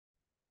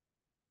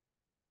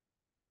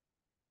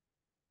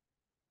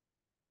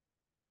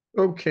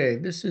Okay,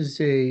 this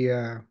is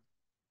a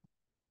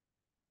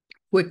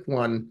quick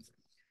one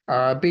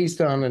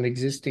based on an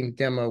existing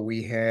demo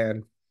we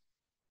had.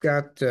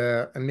 Got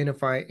a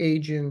MiNiFi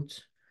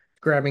agent,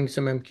 grabbing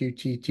some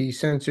MQTT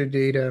sensor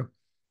data,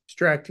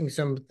 extracting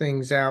some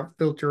things out,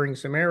 filtering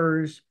some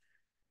errors,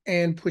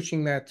 and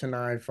pushing that to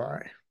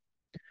NiFi.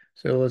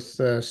 So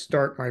let's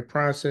start my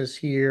process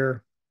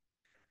here.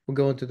 We'll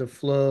go into the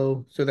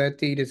flow. So that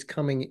data is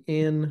coming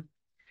in.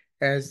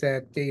 As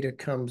that data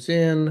comes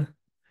in,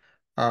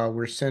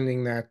 we're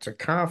sending that to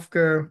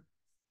Kafka.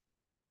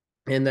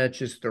 And that's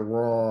just the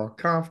raw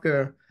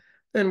Kafka.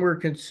 Then we're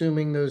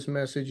consuming those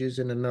messages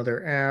in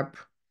another app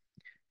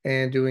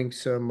and doing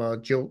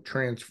some jolt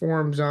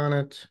transforms on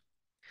it,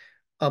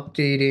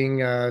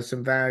 updating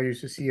some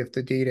values to see if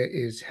the data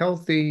is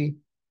healthy.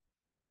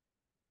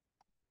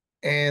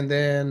 And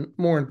then,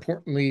 more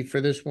importantly,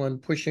 for this one,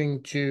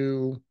 pushing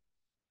to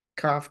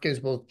Kafka's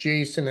both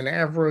JSON and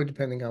Avro,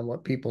 depending on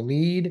what people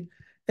need,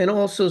 and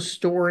also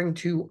storing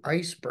to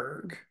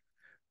Iceberg,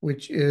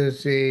 which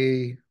is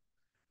a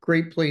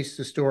great place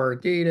to store our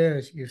data.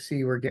 As you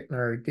see, we're getting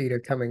our data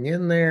coming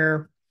in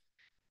there.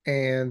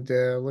 And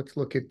let's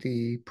look at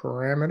the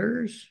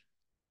parameters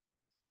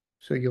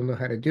so you'll know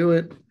how to do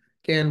it.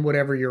 Again,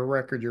 whatever your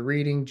record you're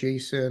reading,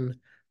 JSON,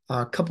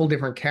 a couple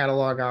different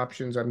catalog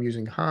options. I'm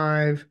using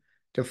Hive,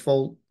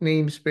 default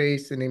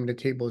namespace. The name of the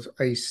table is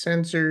ICE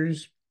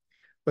Sensors.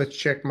 Let's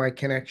check my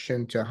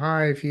connection to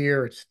Hive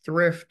here. It's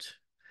Thrift.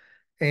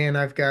 And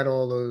I've got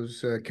all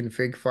those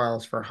config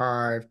files for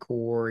Hive,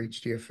 Core,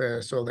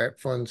 HDFS, all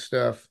that fun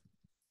stuff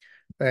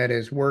that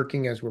is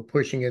working as we're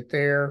pushing it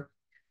there.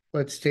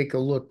 Let's take a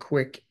look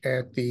quick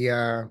at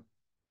the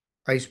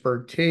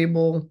Iceberg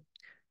table.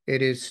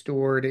 It is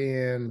stored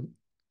in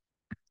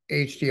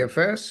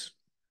HDFS,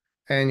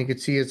 and you can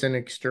see it's an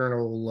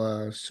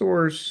external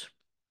source,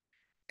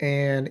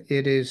 and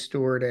it is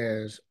stored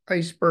as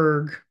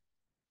Iceberg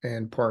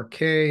and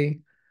Parquet,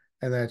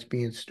 and that's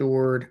being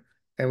stored.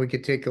 And we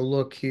could take a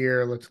look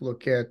here. Let's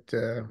look at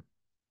the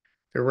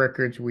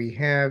records we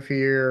have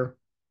here,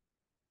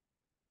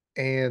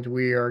 and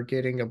we are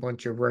getting a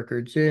bunch of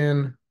records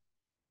in.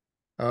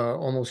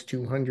 Almost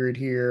 200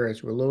 here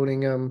as we're loading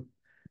them.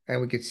 And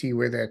we can see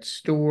where that's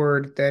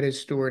stored. That is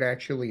stored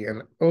actually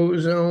in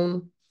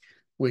Ozone,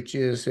 which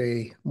is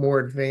a more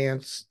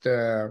advanced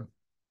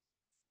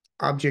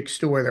object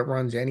store that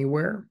runs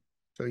anywhere.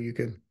 So you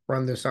can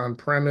run this on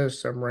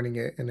premise. I'm running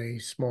it in a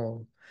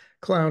small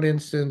cloud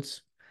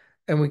instance.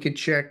 And we could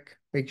check,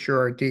 make sure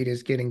our data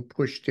is getting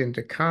pushed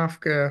into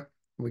Kafka.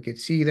 We could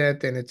see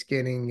that, then it's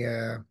getting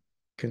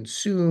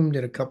consumed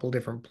in a couple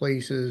different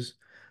places.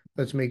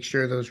 Let's make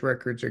sure those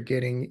records are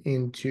getting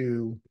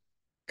into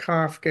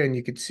Kafka, and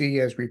you can see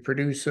as we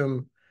produce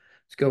them,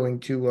 it's going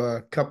to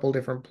a couple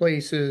different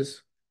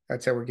places.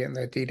 That's how we're getting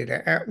that data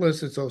to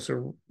Atlas. It's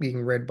also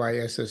being read by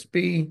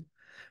SSB.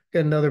 Got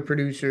another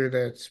producer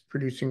that's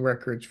producing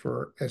records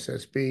for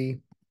SSB.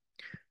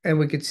 And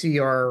we could see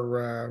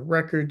our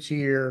records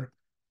here,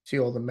 see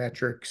all the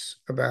metrics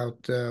about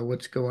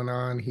what's going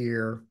on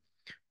here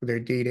with their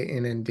data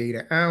in and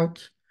data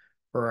out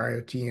for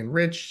IoT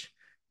enriched.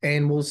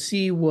 And we'll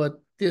see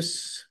what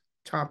this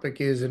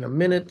topic is in a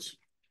minute.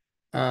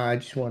 I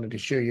just wanted to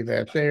show you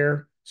that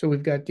there. So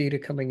we've got data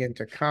coming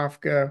into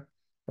Kafka,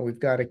 and we've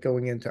got it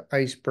going into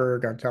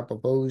Iceberg on top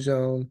of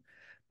Ozone.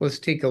 Let's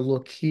take a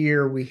look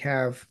here. We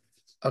have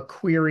a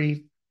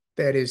query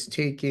that is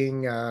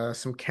taking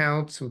some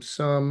counts, some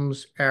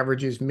sums,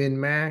 averages, min,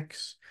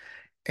 max,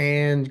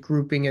 and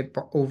grouping it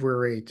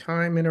over a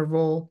time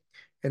interval,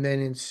 and then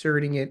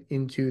inserting it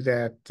into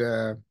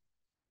that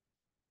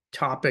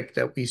topic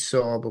that we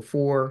saw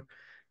before,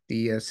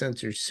 the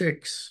sensor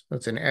 6.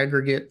 That's an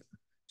aggregate.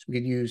 So we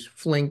could use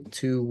Flink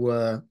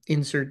to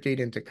insert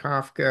data into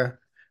Kafka.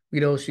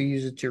 We'd also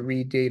use it to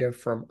read data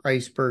from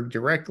Iceberg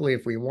directly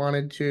if we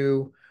wanted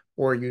to,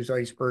 or use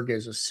Iceberg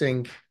as a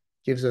sink.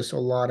 Gives us a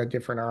lot of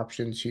different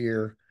options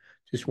here.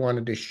 Just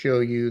wanted to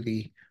show you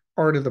the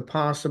art of the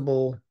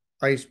possible.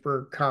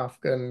 Iceberg,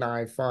 Kafka,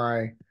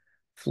 NiFi,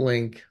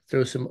 Flink.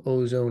 Throw some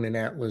Ozone and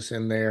Atlas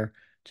in there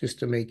just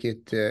to make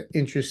it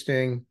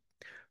interesting.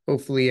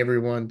 Hopefully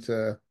everyone's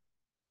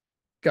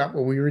got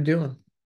what we were doing.